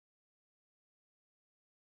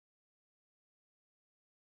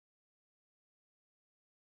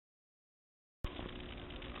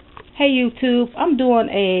Hey YouTube, I'm doing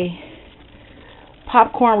a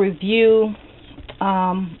popcorn review.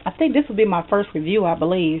 I think this will be my first review, I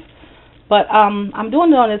believe. But I'm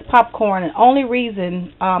doing it on this popcorn, and only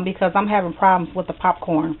reason because I'm having problems with the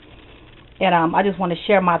popcorn, and I just want to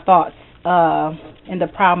share my thoughts and the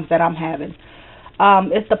problems that I'm having.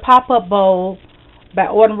 It's the pop-up bowl by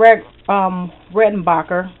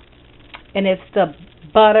Redenbacher, and it's the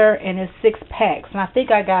butter, and it's 6 packs, and I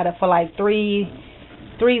think I got it for like three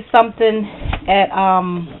something at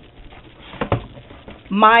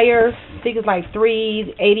Myers. I think it's like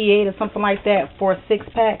 $3.88 or something like that for 6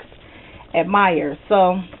 packs at Myers.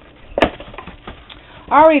 So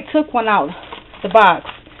I already took one out the box,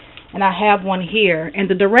 and I have one here, and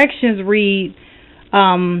the directions read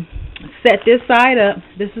set this side up.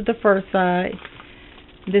 This is the first side,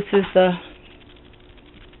 this is the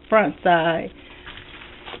front side,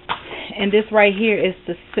 and this right here is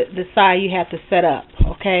the side you have to set up.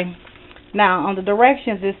 Okay, now on the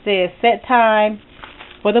directions it says set time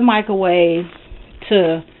for the microwave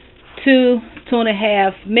to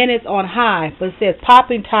 2.5 minutes on high, but it says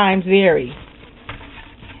popping times vary,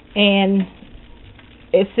 and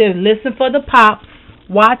it says listen for the pop,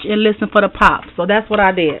 watch and listen for the pop. So that's what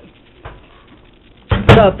I did.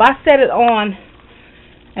 So if I set it on,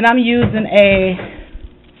 and I'm using a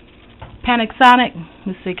Panasonic,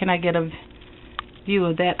 let's see, can I get a view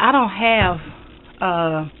of that? I don't have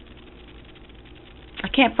I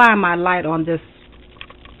can't find my light on this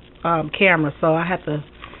camera, so I have to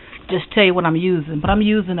just tell you what I'm using. But I'm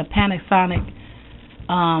using a Panasonic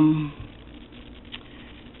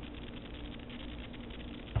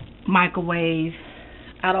microwave.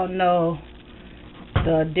 I don't know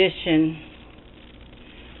the addition,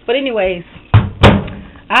 but anyways,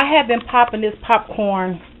 I have been popping this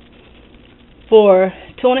popcorn for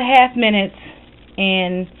 2.5 minutes,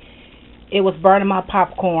 and it was burning my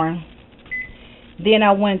popcorn. Then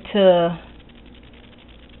I went to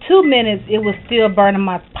 2 minutes, it was still burning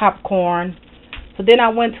my popcorn. So then I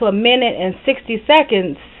went to 1 minute and 60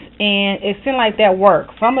 seconds, and it seemed like that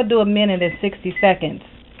worked. So I'm going to do 1 minute and 60 seconds.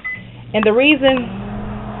 And the reason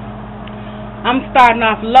I'm starting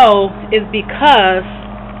off low is because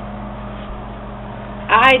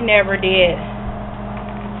I never did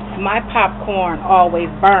my popcorn always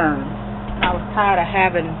burn. I was tired of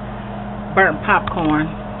having burnt popcorn.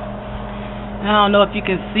 I don't know if you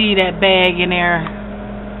can see that bag in there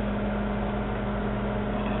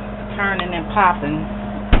turning and popping.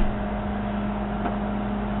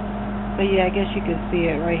 But yeah, I guess you can see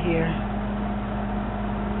it right here.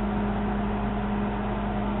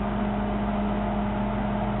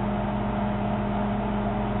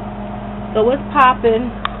 So it's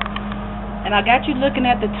popping, and I got you looking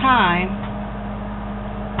at the time.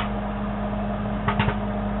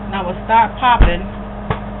 Now we'll start popping.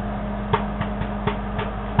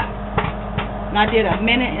 And I did 1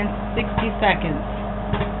 minute and 60 seconds.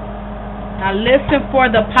 Now listen for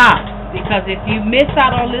the pops, because if you miss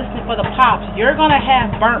out on listening for the pops, you're going to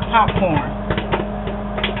have burnt popcorn.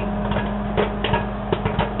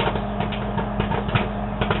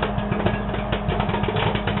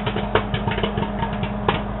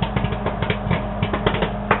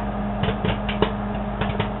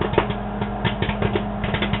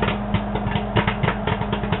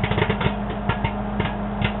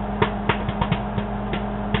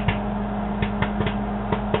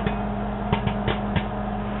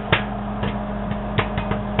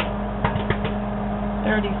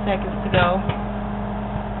 30 seconds to go.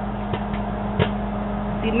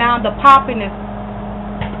 See, now the popping is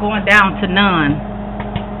going down to none.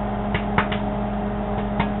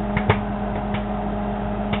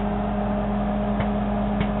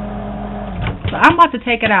 So I'm about to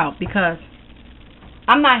take it out because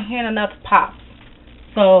I'm not hearing enough pops.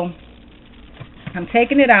 So I'm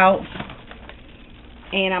taking it out,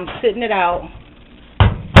 and I'm sitting it out,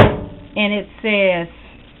 and it says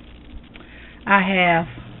I have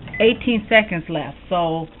 18 seconds left.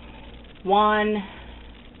 So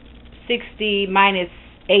 160 minus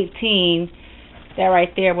 18, that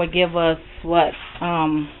right there will give us what?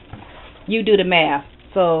 You do the math.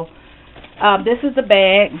 So this is the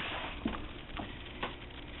bag,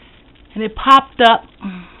 and it popped up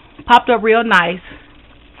real nice.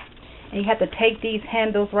 And you have to take these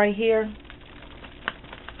handles right here.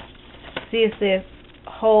 See, it says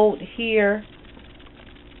hold here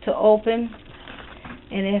to open.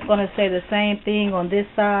 And it's going to say the same thing on this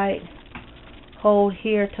side. Hold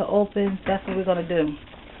here to open. That's what we're going to do.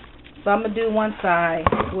 So I'm going to do one side,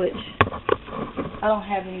 which I don't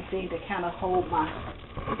have anything to kind of hold my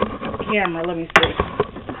camera. Let me see.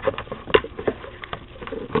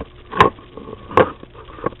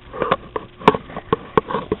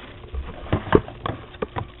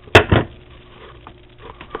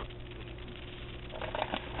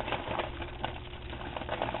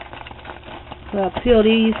 So I peel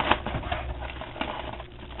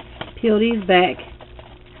these back,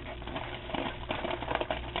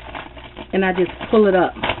 and I just pull it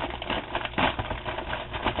up.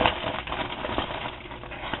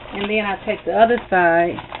 And then I take the other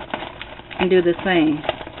side and do the same.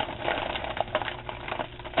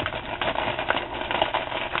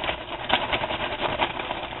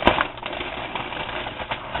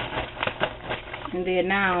 And then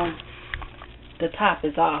now the top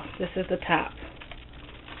is off. This is the top.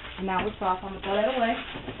 And now it's off. I'm going to throw that away.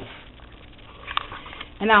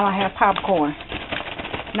 And now I have popcorn.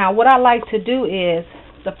 Now what I like to do is,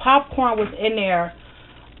 the popcorn was in there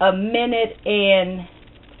a minute and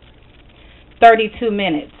 32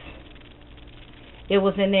 minutes. It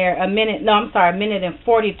was in there a minute and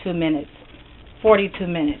 42 minutes. 42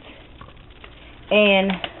 minutes.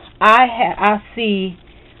 And I see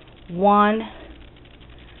one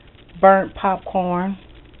burnt popcorn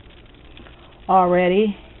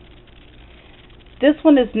already. This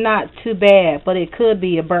one is not too bad, but it could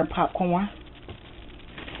be a burnt popcorn.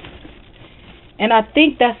 And I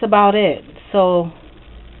think that's about it. So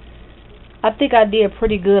I think I did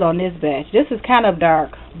pretty good on this batch. This is kind of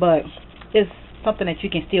dark, but it's something that you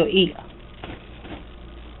can still eat.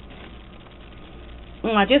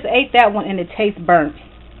 I just ate that one and it tastes burnt.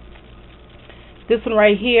 This one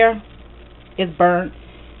right here is burnt.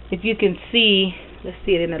 If you can see, let's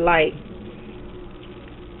see it in the light.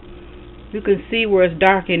 You can see where it's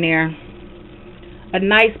dark in there. A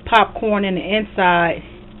nice popcorn in the inside,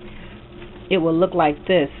 it will look like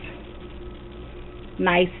this.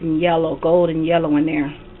 Nice and yellow, golden yellow in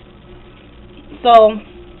there. So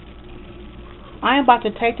I am about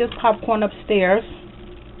to take this popcorn upstairs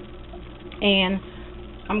and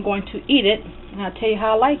I'm going to eat it, and I'll tell you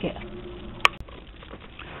how I like it.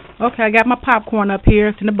 Okay, I got my popcorn up here.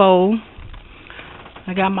 It's in the bowl.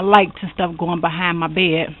 I got my lights and stuff going behind my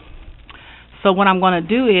bed. So what I'm going to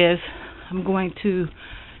do is I'm going to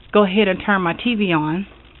go ahead and turn my TV on,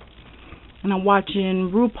 and I'm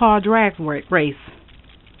watching RuPaul Drag Race.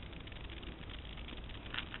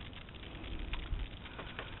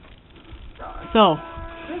 So,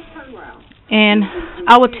 and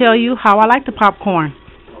I will tell you how I like the popcorn.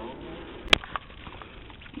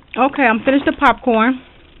 Okay, I'm finished the popcorn.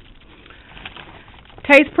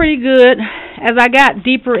 Tastes pretty good. As I got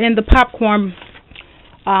deeper in the popcorn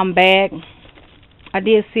bag, I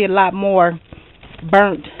did see a lot more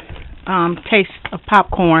burnt taste of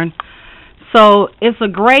popcorn. So it's a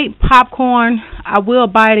great popcorn. I will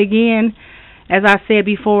buy it again. As I said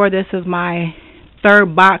before, this is my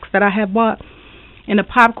third box that I have bought. And the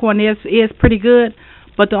popcorn is pretty good.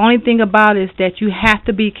 But the only thing about it is that you have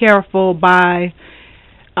to be careful by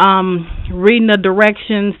reading the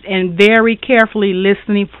directions and very carefully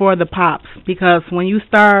listening for the pops. Because when you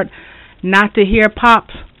start not to hear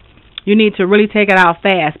pops, you need to really take it out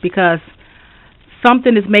fast, because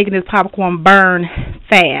something is making this popcorn burn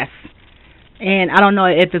fast. And I don't know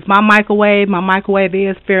if it's my microwave. My microwave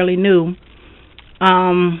is fairly new.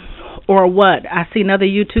 Or what. I've seen other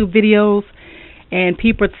YouTube videos and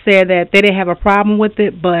people said that they didn't have a problem with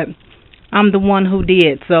it, but I'm the one who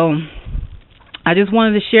did. So I just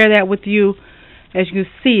wanted to share that with you. As you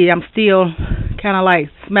can see, I'm still kind of like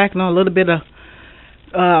smacking on a little bit of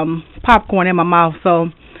popcorn in my mouth. So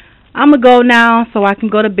I'm going to go now so I can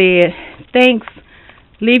go to bed. Thanks.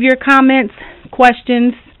 Leave your comments,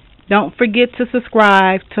 questions. Don't forget to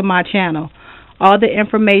subscribe to my channel. All the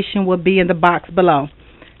information will be in the box below.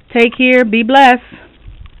 Take care. Be blessed.